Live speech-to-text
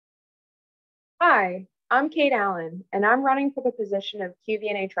Hi, I'm Cait Allen, and I'm running for the position of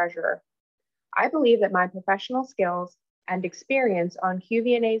QVNA Treasurer. I believe that my professional skills and experience on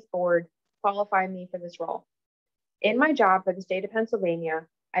QVNA's board qualify me for this role. In my job for the state of Pennsylvania,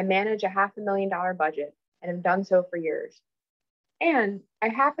 I manage a $500,000 budget and have done so for years. And I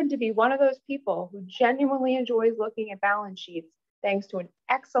happen to be one of those people who genuinely enjoys looking at balance sheets thanks to an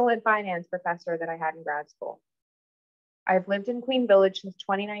excellent finance professor that I had in grad school. I've lived in Queen Village since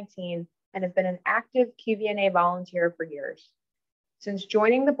 2019 and have been an active QVNA volunteer for years. Since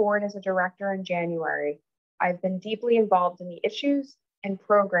joining the board as a director in January, I've been deeply involved in the issues and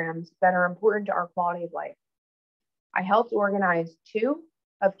programs that are important to our quality of life. I helped organize two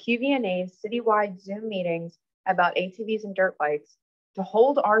of QVNA's citywide Zoom meetings about ATVs and dirt bikes to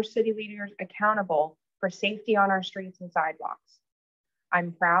hold our city leaders accountable for safety on our streets and sidewalks.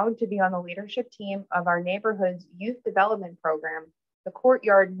 I'm proud to be on the leadership team of our neighborhood's youth development program, the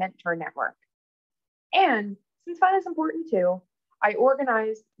Courtyard Mentor Network. And since fun is important too, I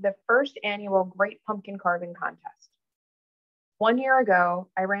organized the first annual Great Pumpkin Carving Contest. 1 year ago,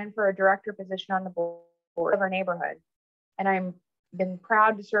 I ran for a director position on the board of our neighborhood, and I've been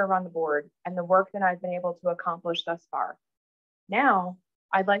proud to serve on the board and the work that I've been able to accomplish thus far. Now,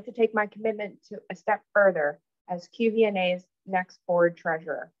 I'd like to take my commitment to a step further as QVNA's next board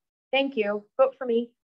treasurer. Thank you. Vote for me.